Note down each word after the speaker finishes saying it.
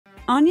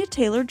Anya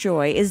Taylor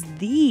Joy is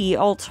the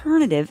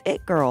alternative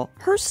it girl.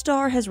 Her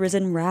star has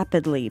risen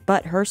rapidly,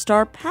 but her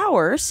star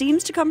power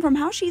seems to come from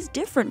how she's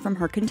different from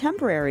her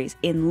contemporaries,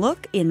 in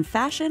look, in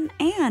fashion,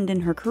 and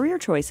in her career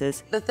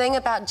choices. The thing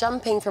about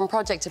jumping from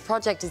project to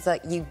project is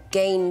that you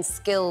gain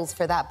skills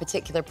for that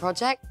particular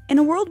project. In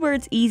a world where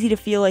it's easy to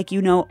feel like you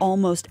know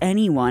almost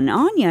anyone,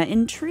 Anya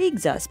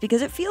intrigues us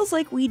because it feels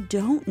like we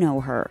don't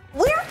know her.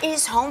 Where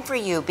is home for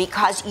you?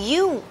 Because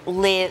you've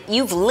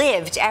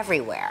lived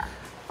everywhere.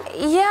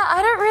 Yeah,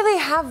 I don't really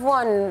have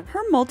one.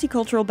 Her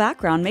multicultural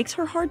background makes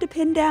her hard to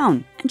pin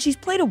down, and she's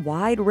played a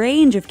wide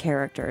range of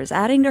characters,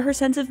 adding to her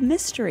sense of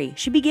mystery.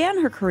 She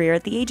began her career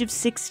at the age of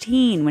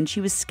 16 when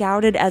she was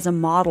scouted as a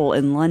model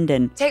in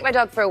London. Take my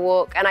dog for a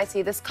walk and I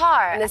see this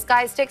car, and this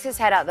guy sticks his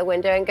head out the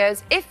window and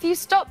goes, "If you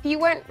stop, you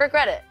won't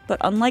regret it."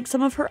 But unlike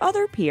some of her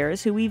other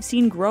peers who we've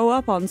seen grow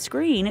up on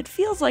screen, it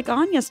feels like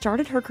Anya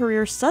started her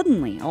career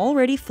suddenly,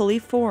 already fully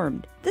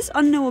formed. This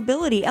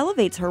unknowability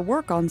elevates her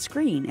work on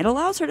screen. It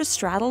allows her to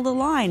straddle the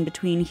line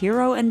between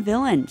hero and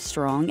villain,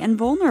 strong and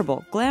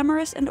vulnerable,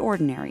 glamorous and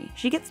ordinary.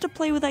 She gets to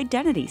play with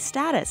identity,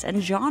 status,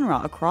 and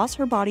genre across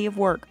her body of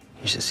work.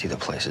 You should see the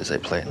places they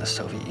play in the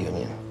Soviet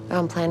Union. Oh,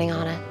 I'm planning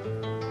on it.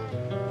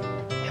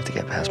 You have to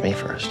get past me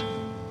first.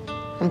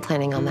 I'm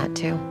planning on that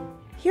too.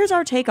 Here's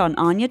our take on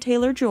Anya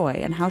Taylor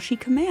Joy and how she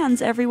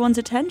commands everyone's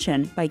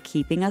attention by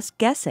keeping us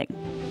guessing.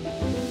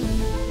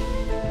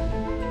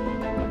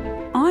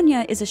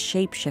 Anya is a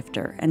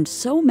shapeshifter, and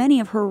so many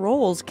of her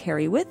roles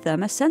carry with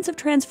them a sense of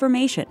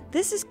transformation.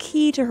 This is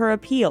key to her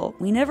appeal.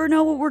 We never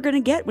know what we're going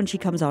to get when she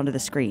comes onto the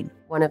screen.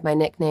 One of my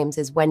nicknames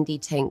is Wendy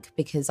Tink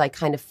because I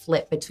kind of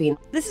flip between.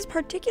 This is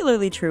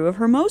particularly true of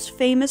her most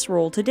famous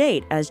role to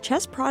date as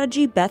chess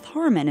prodigy Beth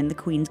Harmon in The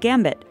Queen's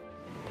Gambit.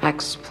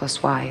 X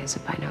plus Y is a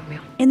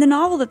binomial. In the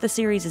novel that the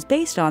series is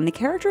based on, the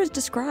character is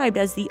described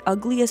as the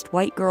ugliest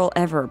white girl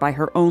ever by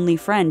her only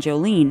friend,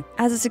 Jolene.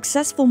 As a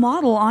successful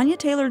model, Anya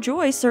Taylor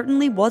Joy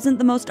certainly wasn't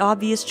the most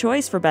obvious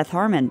choice for Beth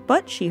Harmon,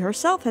 but she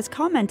herself has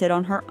commented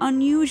on her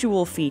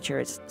unusual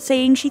features,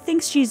 saying she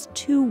thinks she's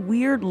too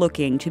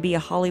weird-looking to be a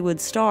Hollywood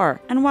star.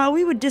 And while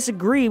we would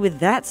disagree with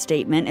that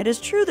statement, it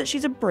is true that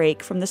she's a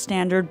break from the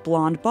standard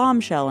blonde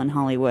bombshell in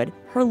Hollywood.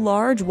 Her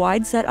large,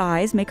 wide-set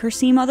eyes make her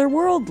seem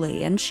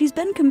otherworldly, and she's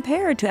been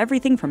compared to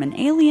everything from an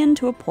alien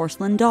to a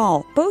porcelain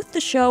doll. Both the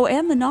show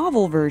and the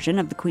novel version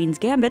of The Queen's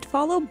Gambit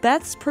follow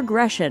Beth's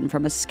progression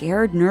from a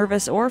scared,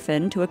 nervous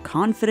orphan to a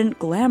confident,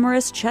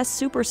 glamorous chess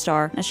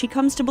superstar. As she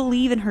comes to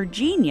believe in her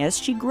genius,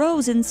 she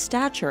grows in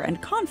stature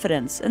and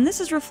confidence, and this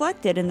is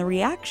reflected in the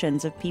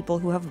reactions of people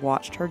who have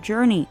watched her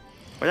journey.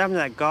 What happened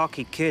to that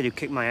gawky kid who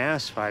kicked my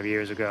ass 5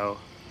 years ago?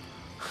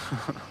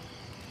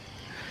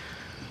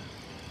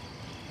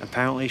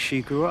 Apparently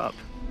she grew up.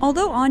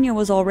 Although Anya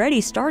was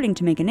already starting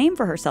to make a name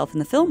for herself in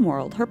the film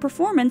world, her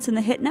performance in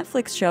the hit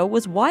Netflix show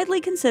was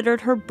widely considered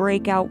her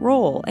breakout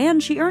role,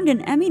 and she earned an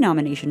Emmy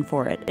nomination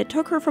for it. It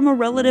took her from a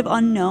relative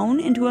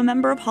unknown into a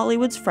member of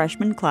Hollywood's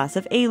freshman class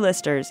of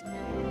A-listers.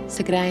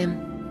 So good I am.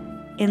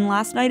 In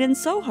Last Night in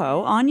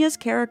Soho, Anya's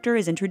character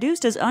is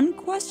introduced as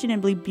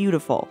unquestionably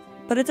beautiful,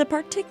 but it's a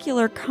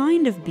particular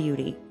kind of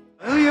beauty.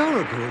 Oh,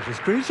 you're a gorgeous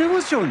creature.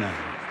 What's your name?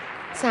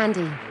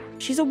 Sandy.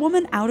 She's a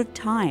woman out of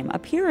time,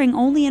 appearing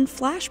only in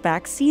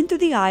flashbacks seen through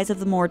the eyes of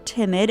the more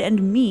timid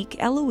and meek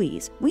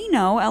Eloise. We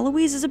know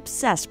Eloise is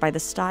obsessed by the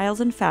styles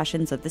and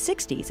fashions of the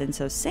 60s, and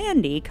so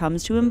Sandy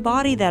comes to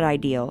embody that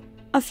ideal.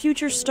 A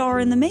future star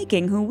in the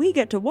making who we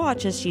get to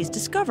watch as she's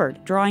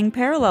discovered, drawing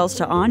parallels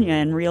to Anya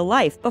in real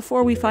life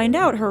before we find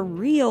out her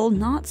real,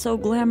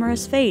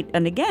 not-so-glamorous fate.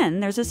 And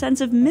again, there's a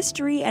sense of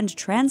mystery and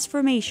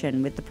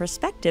transformation with the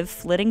perspective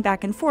flitting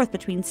back and forth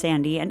between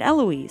Sandy and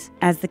Eloise,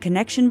 as the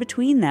connection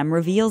between them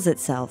reveals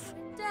itself.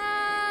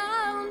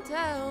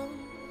 Downtown,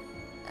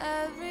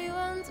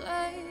 everyone's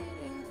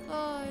waiting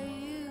for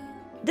you.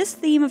 This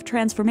theme of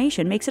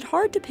transformation makes it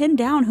hard to pin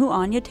down who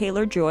Anya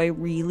Taylor Joy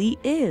really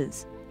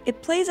is.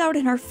 It plays out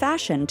in her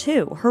fashion,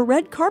 too. Her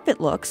red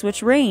carpet looks,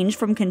 which range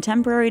from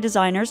contemporary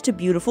designers to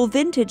beautiful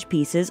vintage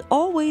pieces,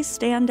 always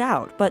stand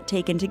out, but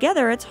taken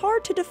together, it's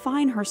hard to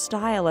define her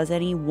style as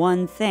any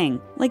one thing.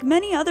 Like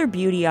many other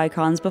beauty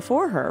icons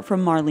before her,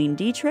 from Marlene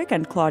Dietrich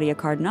and Claudia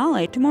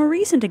Cardinale to more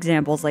recent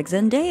examples like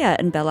Zendaya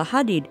and Bella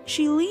Hadid,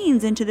 she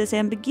leans into this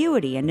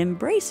ambiguity and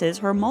embraces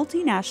her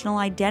multinational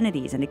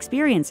identities and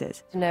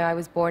experiences. No, I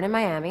was born in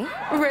Miami,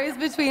 raised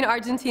between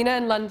Argentina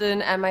and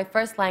London, and my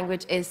first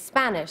language is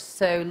Spanish,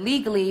 so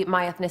legally,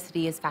 my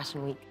ethnicity is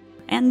Fashion Week.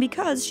 And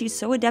because she's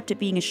so adept at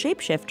being a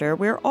shapeshifter,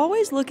 we're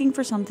always looking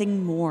for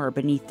something more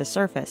beneath the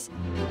surface.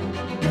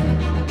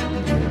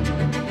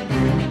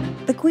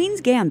 The Queen's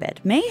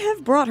Gambit may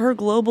have brought her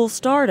global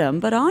stardom,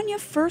 but Anya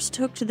first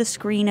took to the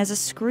screen as a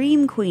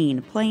scream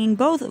queen, playing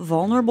both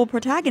vulnerable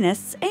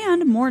protagonists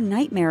and more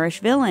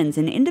nightmarish villains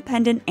in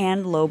independent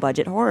and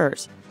low-budget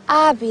horrors.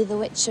 I be the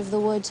Witch of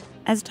the Wood.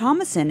 As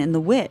Thomasin in The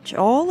Witch,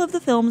 all of the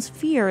film's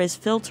fear is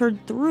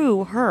filtered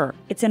through her.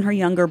 It's in her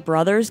younger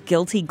brother's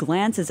guilty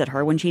glances at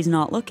her when she's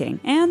not looking,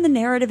 and the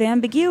narrative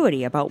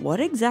ambiguity about what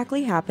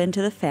exactly happened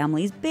to the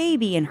family's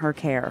baby in her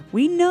care.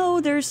 We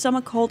know there's some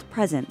occult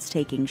presence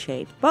taking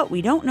shape, but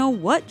we don't know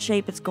what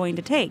shape it's going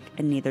to take,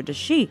 and neither does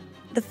she.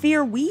 The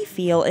fear we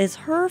feel is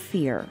her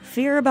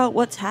fear about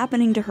what's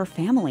happening to her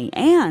family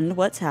and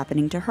what's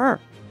happening to her.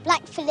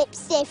 Black Phillip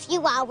Sif,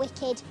 you are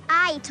wicked.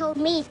 He told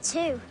me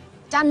too.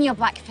 Damn your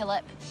Black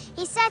Phillip.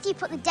 He said you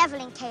put the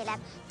devil in Caleb.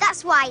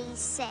 That's why he's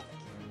sick.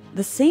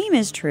 The same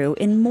is true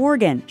in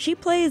Morgan. She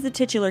plays the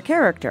titular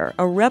character,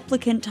 a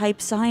replicant-type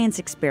science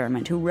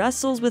experiment who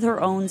wrestles with her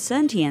own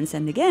sentience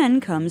and again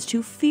comes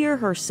to fear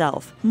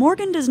herself.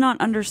 Morgan does not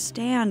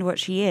understand what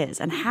she is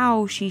and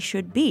how she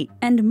should be.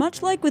 And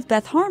much like with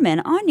Beth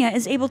Harmon, Anya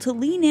is able to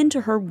lean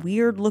into her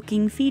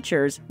weird-looking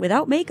features.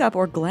 Without makeup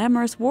or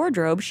glamorous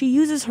wardrobe, she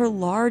uses her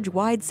large,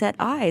 wide-set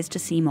eyes to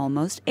seem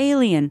almost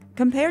alien.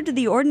 Compared to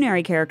the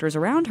ordinary characters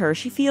around her,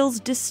 she feels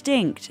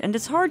distinct, and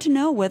it's hard to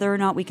know whether or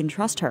not we can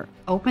trust her.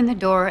 Open the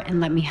door and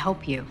let me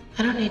help you.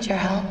 I don't need your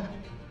help.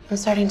 I'm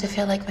starting to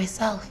feel like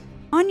myself.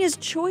 Anya's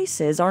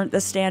choices aren't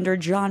the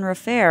standard genre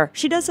fare.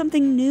 She does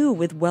something new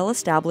with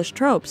well-established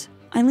tropes.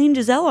 Eileen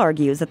Giselle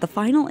argues that the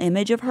final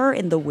image of her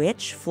in The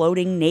Witch,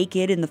 floating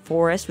naked in the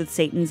forest with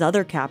Satan's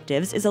other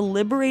captives, is a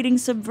liberating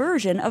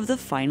subversion of the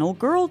final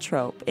girl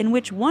trope, in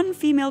which one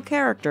female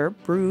character,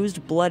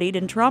 bruised, bloodied,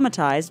 and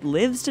traumatized,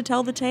 lives to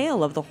tell the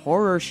tale of the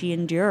horror she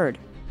endured.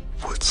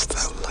 Wouldst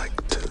thou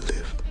like to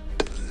live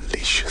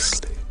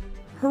deliciously?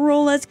 Her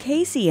role as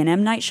Casey in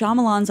M. Night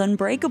Shyamalan's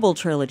Unbreakable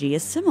trilogy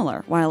is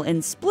similar. While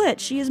in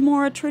Split, she is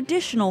more a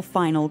traditional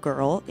final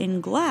girl, in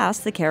Glass,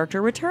 the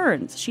character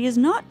returns. She is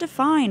not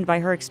defined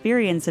by her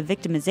experience of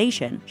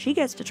victimization. She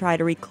gets to try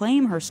to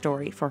reclaim her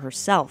story for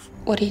herself.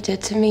 What he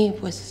did to me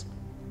was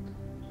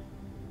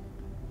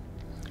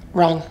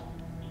wrong.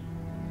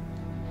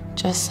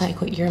 Just like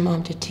what your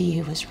mom did to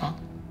you was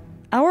wrong.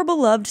 Our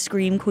beloved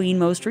Scream Queen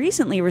most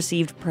recently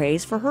received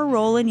praise for her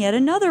role in yet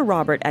another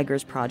Robert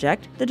Eggers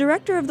project. The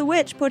director of The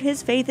Witch put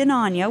his faith in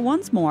Anya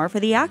once more for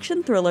the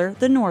action thriller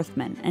The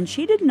Northman, and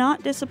she did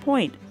not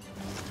disappoint.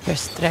 Your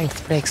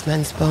strength breaks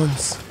men's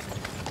bones.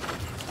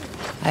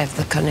 I have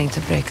the cunning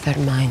to break their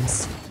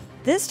minds.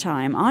 This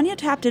time, Anya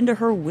tapped into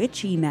her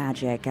witchy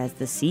magic as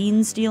the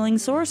scene-stealing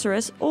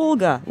sorceress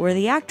Olga, where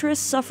the actress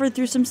suffered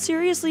through some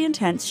seriously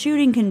intense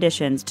shooting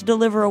conditions to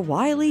deliver a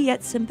wily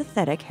yet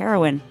sympathetic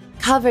heroine.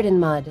 Covered in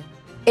mud,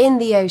 in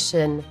the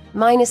ocean,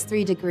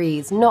 -3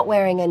 degrees, not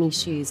wearing any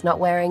shoes, not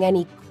wearing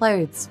any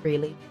clothes,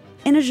 really.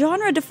 In a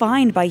genre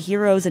defined by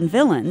heroes and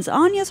villains,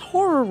 Anya's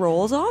horror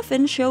roles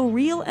often show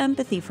real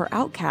empathy for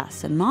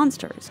outcasts and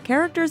monsters,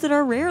 characters that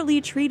are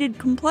rarely treated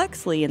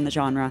complexly in the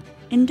genre.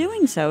 In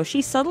doing so,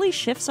 she subtly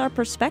shifts our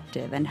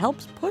perspective and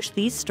helps push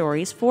these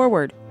stories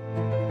forward.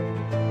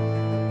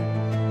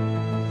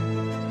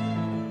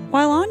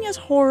 While Anya's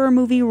horror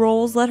movie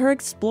roles let her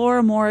explore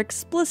a more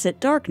explicit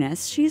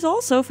darkness, she's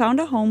also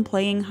found a home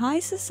playing high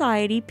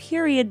society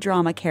period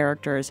drama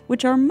characters,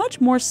 which are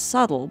much more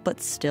subtle but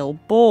still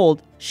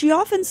bold. She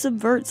often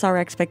subverts our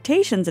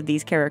expectations of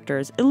these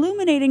characters,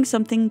 illuminating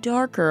something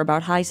darker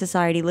about high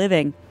society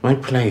living. My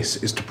place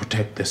is to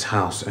protect this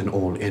house and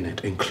all in it,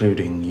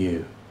 including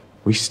you.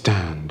 We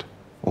stand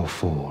or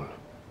fall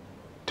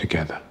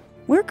together.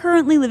 We're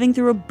currently living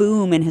through a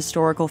boom in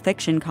historical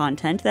fiction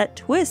content that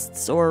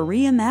twists or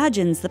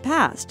reimagines the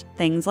past.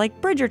 Things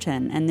like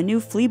Bridgerton and the new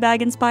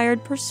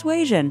Fleabag-inspired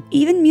Persuasion.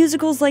 Even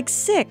musicals like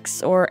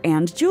Six or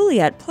And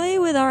Juliet play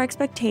with our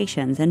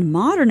expectations and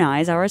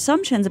modernize our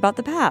assumptions about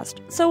the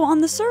past. So on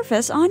the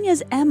surface,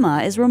 Anya's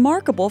Emma is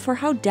remarkable for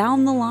how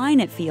down the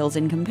line it feels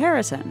in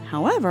comparison.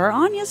 However,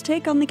 Anya's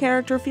take on the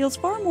character feels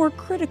far more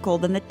critical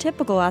than the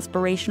typical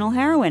aspirational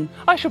heroine.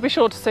 I shall be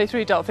sure to say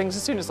 3 dull things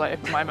as soon as I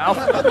open my mouth.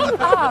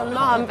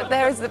 Mom, but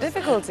there is the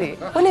difficulty.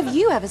 When have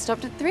you ever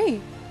stopped at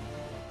 3?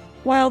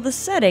 While the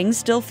setting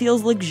still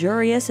feels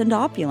luxurious and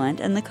opulent,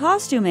 and the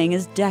costuming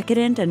is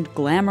decadent and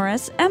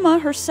glamorous, Emma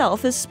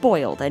herself is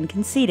spoiled and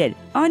conceited.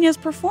 Anya's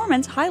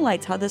performance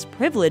highlights how this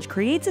privilege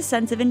creates a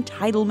sense of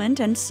entitlement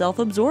and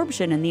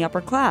self-absorption in the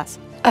upper class.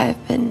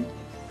 I've been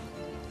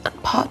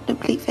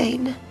unpardonably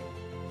vain.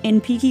 In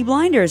Peaky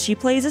Blinders, she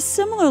plays a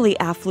similarly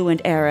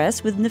affluent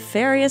heiress with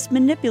nefarious,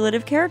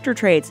 manipulative character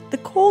traits. The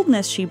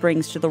coldness she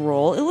brings to the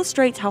role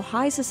illustrates how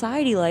high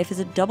society life is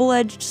a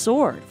double-edged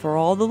sword. For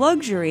all the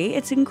luxury,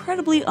 it's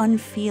incredibly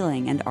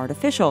unfeeling and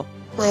artificial.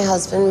 My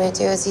husband may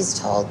do as he's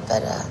told,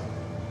 but,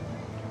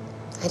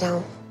 I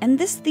don't. And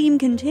this theme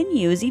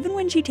continues even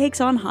when she takes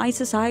on high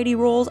society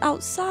roles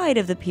outside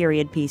of the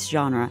period piece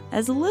genre.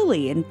 As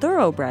Lily in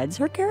Thoroughbreds,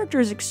 her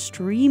character's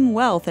extreme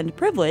wealth and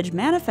privilege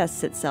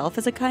manifests itself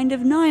as a kind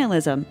of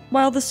nihilism.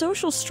 While the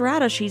social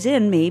strata she's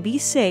in may be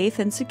safe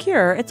and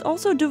secure, it's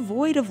also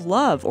devoid of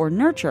love or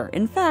nurture.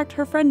 In fact,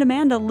 her friend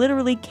Amanda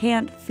literally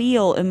can't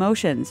feel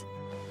emotions.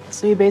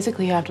 So you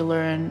basically have to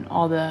learn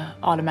all the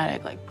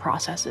automatic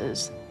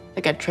processes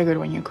that get triggered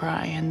when you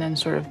cry and then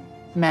sort of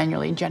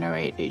manually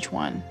generate each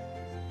one.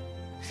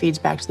 feeds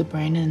back to the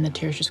brain and the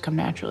tears just come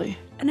naturally.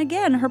 And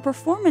again, her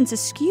performance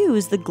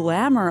eschews the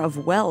glamour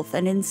of wealth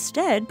and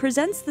instead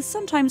presents the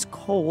sometimes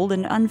cold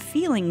and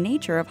unfeeling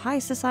nature of high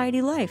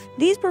society life.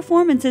 These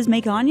performances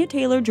make Anya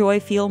Taylor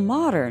Joy feel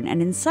modern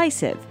and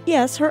incisive.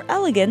 Yes, her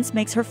elegance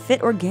makes her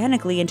fit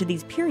organically into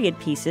these period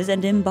pieces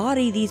and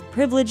embody these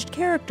privileged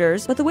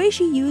characters, but the way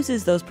she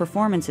uses those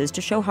performances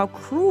to show how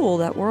cruel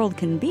that world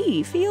can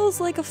be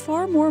feels like a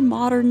far more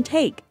modern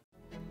take.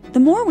 The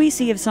more we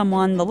see of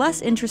someone, the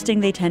less interesting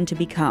they tend to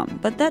become,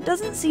 but that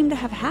doesn't seem to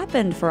have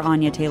happened for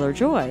Anya Taylor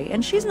Joy,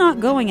 and she's not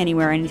going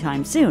anywhere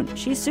anytime soon.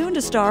 She's soon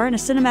to star in a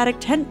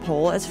cinematic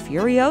tentpole as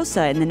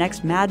Furiosa in the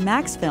next Mad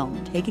Max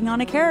film, taking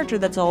on a character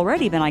that's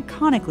already been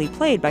iconically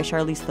played by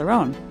Charlize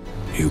Theron.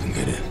 You can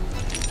get in.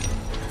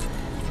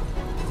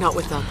 Not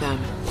without them.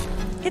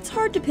 It's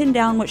hard to pin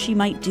down what she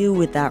might do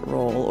with that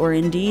role, or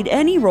indeed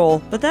any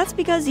role, but that's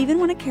because even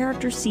when a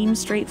character seems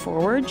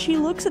straightforward, she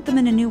looks at them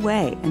in a new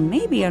way, and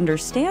maybe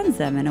understands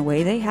them in a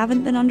way they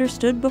haven't been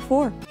understood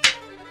before.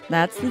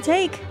 That's The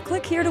Take.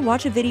 Click here to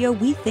watch a video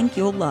we think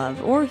you'll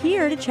love, or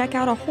here to check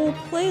out a whole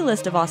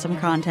playlist of awesome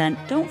content.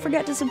 Don't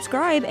forget to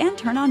subscribe and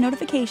turn on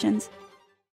notifications.